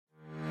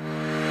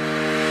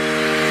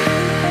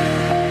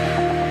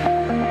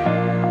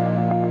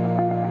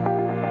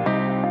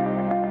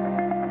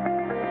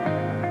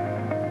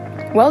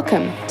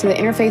Welcome to the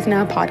Interfaith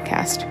Now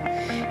podcast.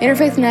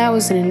 Interfaith Now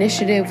is an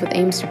initiative with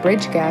aims to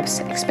bridge gaps,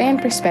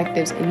 expand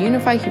perspectives, and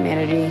unify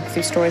humanity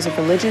through stories of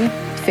religion,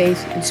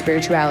 faith, and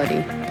spirituality.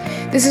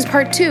 This is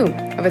part 2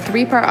 of a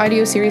 3-part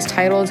audio series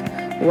titled,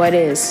 What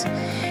Is?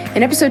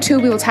 In episode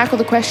 2, we will tackle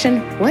the question,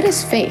 what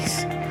is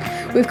faith?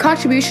 We have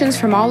contributions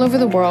from all over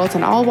the world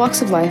and all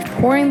walks of life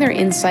pouring their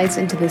insights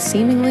into this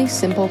seemingly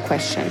simple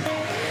question.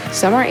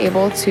 Some are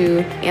able to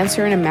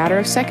answer in a matter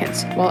of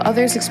seconds, while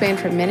others expand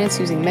for minutes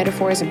using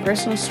metaphors and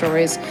personal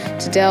stories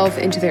to delve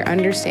into their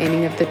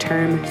understanding of the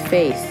term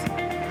faith.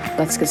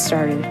 Let's get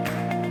started.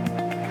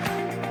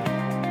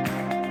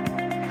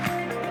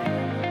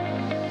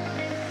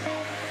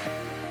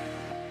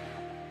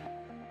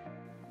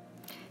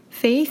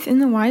 Faith, in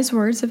the wise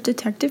words of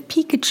Detective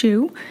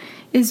Pikachu,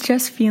 is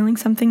just feeling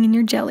something in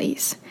your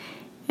jellies.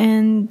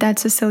 And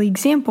that's a silly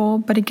example,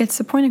 but it gets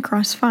the point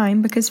across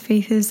fine because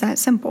faith is that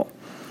simple.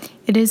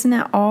 It isn't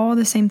at all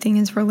the same thing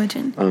as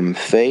religion.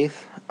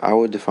 Faith, I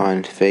would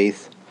define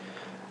faith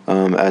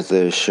as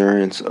the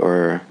assurance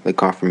or the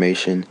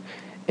confirmation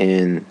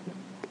in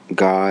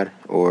God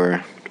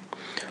or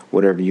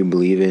whatever you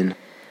believe in.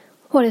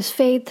 What is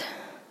faith?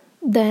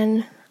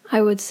 Then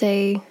I would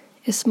say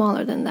is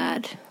smaller than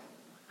that.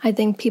 I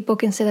think people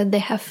can say that they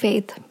have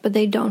faith, but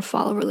they don't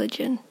follow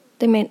religion.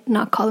 They may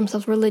not call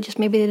themselves religious.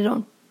 Maybe they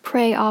don't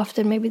pray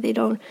often. Maybe they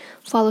don't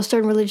follow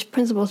certain religious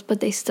principles, but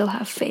they still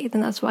have faith.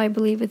 And that's why I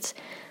believe it's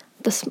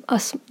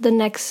the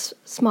next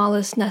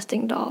smallest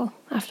nesting doll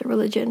after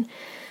religion.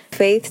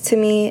 Faith to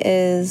me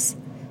is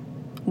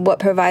what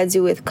provides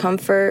you with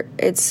comfort.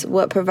 It's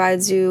what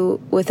provides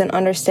you with an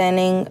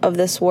understanding of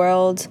this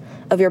world,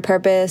 of your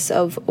purpose,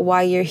 of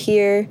why you're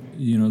here.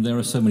 You know, there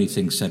are so many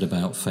things said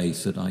about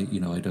faith that I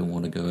don't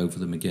want to go over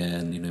them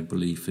again. You know,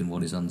 belief in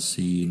what is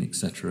unseen,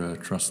 etc.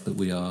 Trust that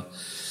we are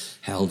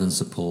held and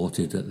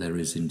supported, that there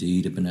is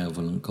indeed a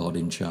benevolent God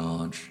in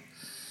charge.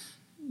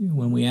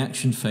 When we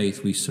action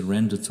faith, we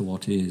surrender to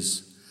what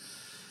is,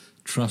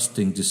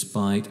 trusting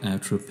despite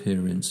outer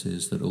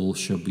appearances that all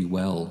shall be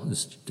well,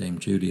 as Dame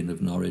Julian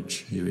of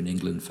Norwich here in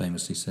England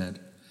famously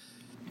said.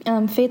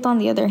 Faith, on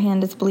the other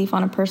hand, is belief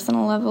on a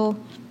personal level.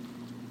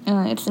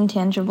 It's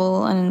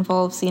intangible and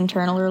involves the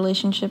internal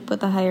relationship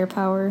with a higher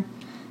power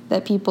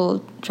that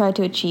people try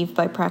to achieve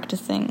by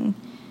practicing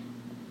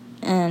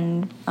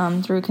and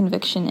through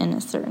conviction in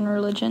a certain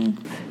religion.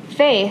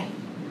 Faith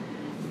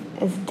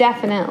is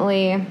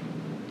definitely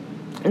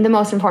the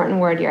most important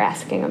word you're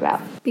asking about.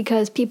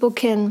 Because people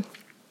can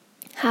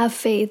have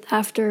faith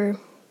after,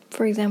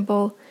 for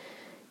example,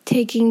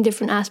 taking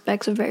different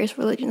aspects of various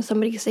religions.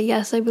 Somebody can say,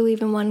 yes, I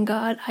believe in one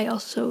God. I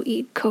also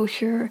eat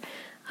kosher.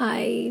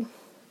 I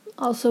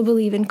also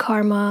believe in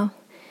karma.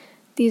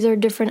 These are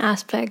different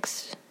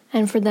aspects.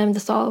 And for them,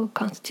 this all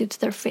constitutes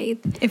their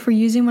faith. If we're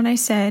using what I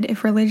said,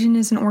 if religion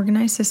is an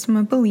organized system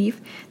of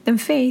belief, then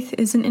faith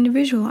is an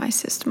individualized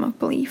system of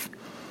belief.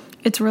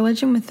 It's a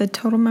religion with the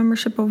total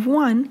membership of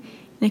one,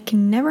 and it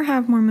can never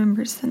have more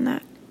members than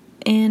that.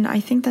 And I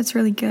think that's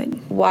really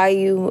good. Why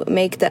you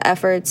make the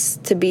efforts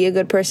to be a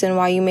good person,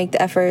 why you make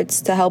the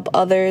efforts to help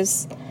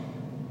others,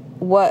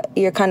 what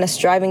you're kind of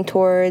striving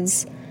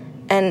towards,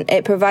 and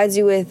it provides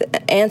you with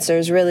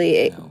answers,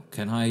 really.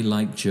 Can I,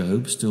 like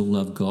Job, still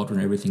love God when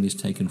everything is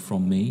taken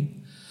from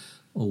me?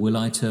 Or will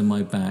I turn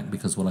my back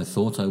because what I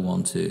thought I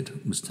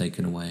wanted was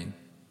taken away?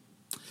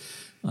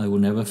 I will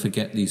never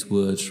forget these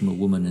words from a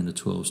woman in a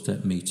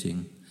 12-step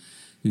meeting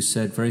who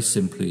said very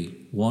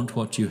simply, want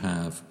what you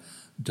have,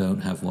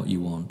 don't have what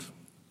you want.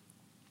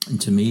 And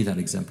to me, that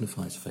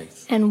exemplifies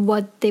faith. And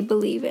what they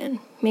believe in.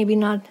 Maybe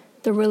not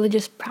the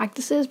religious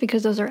practices,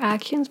 because those are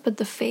actions, but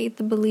the faith,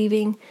 the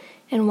believing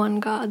in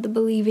one God, the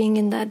believing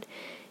in that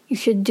you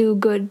should do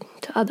good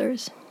to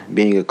others.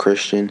 Being a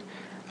Christian,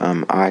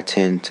 I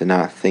tend to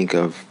not think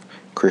of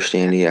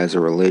Christianity as a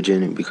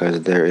religion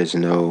because there is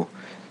no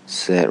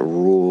set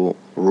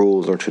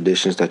rules or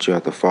traditions that you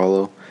have to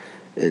follow.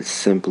 It's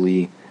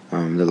simply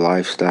the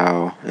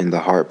lifestyle and the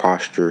heart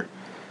posture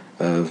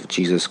of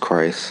Jesus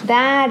Christ.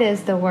 That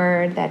is the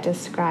word that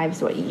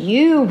describes what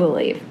you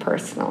believe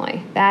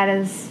personally. That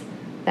is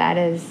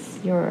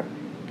your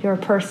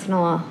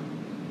personal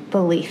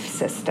belief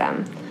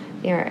system,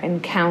 your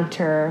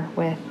encounter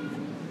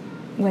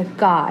with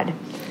God.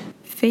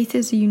 Faith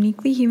is a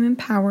uniquely human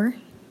power.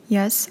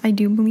 Yes, I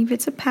do believe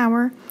it's a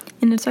power,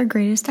 and it's our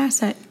greatest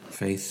asset.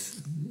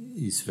 Faith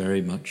is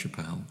very much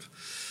about,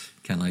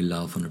 can I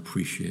love and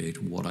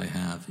appreciate what I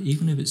have,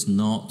 even if it's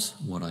not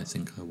what I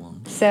think I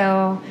want?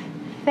 So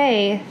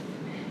faith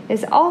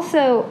is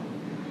also,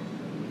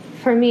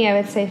 for me, I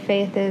would say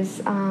faith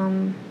is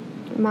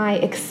my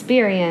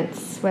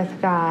experience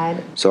with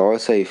God. So I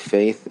would say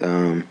faith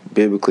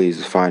biblically is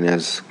defined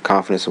as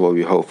confidence in what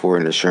we hope for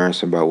and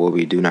assurance about what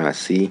we do not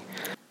see.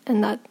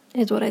 And that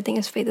is what I think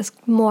is faith. Is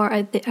more,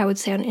 I would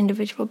say, on an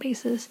individual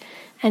basis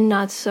and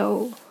not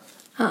so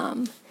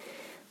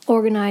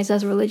organized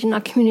as religion,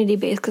 not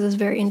community-based, because it's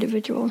very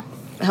individual.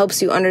 It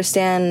helps you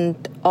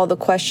understand all the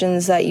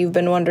questions that you've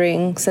been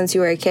wondering since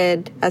you were a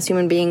kid as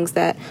human beings,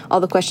 that all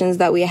the questions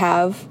that we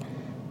have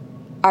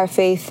our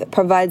faith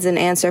provides an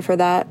answer for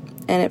that,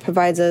 and it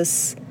provides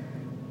us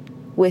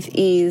with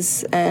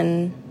ease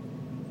and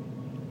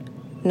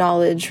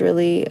knowledge,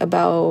 really,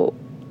 about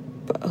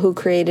who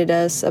created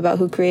us, about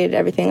who created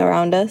everything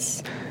around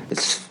us.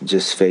 It's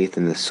just faith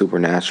in the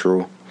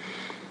supernatural.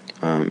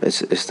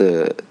 It's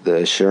the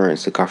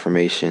assurance, the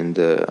confirmation,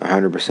 the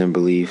 100%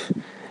 belief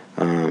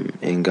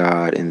in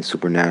God and the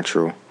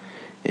supernatural,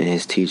 in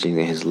His teaching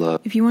and His love.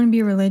 If you want to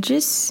be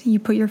religious, you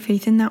put your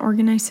faith in that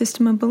organized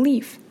system of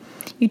belief.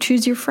 You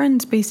choose your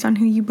friends based on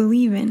who you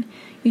believe in.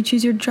 You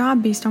choose your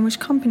job based on which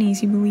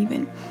companies you believe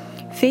in.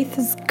 Faith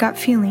has gut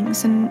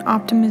feelings and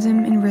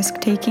optimism and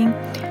risk-taking,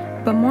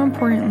 but more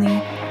importantly,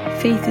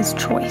 faith is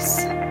choice.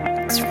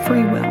 It's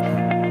free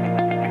will.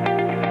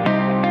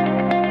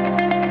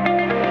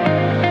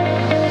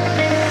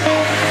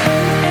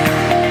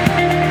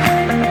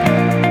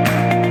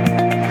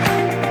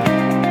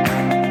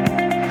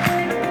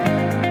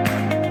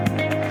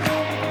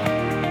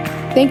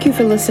 Thank you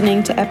for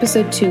listening to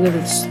episode 2 of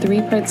this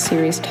 3-part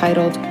series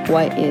titled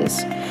What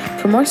Is?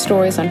 For more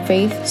stories on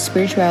faith,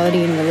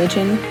 spirituality, and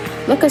religion,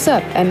 look us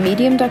up at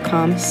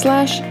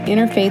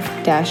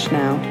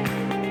medium.com/interfaith-now.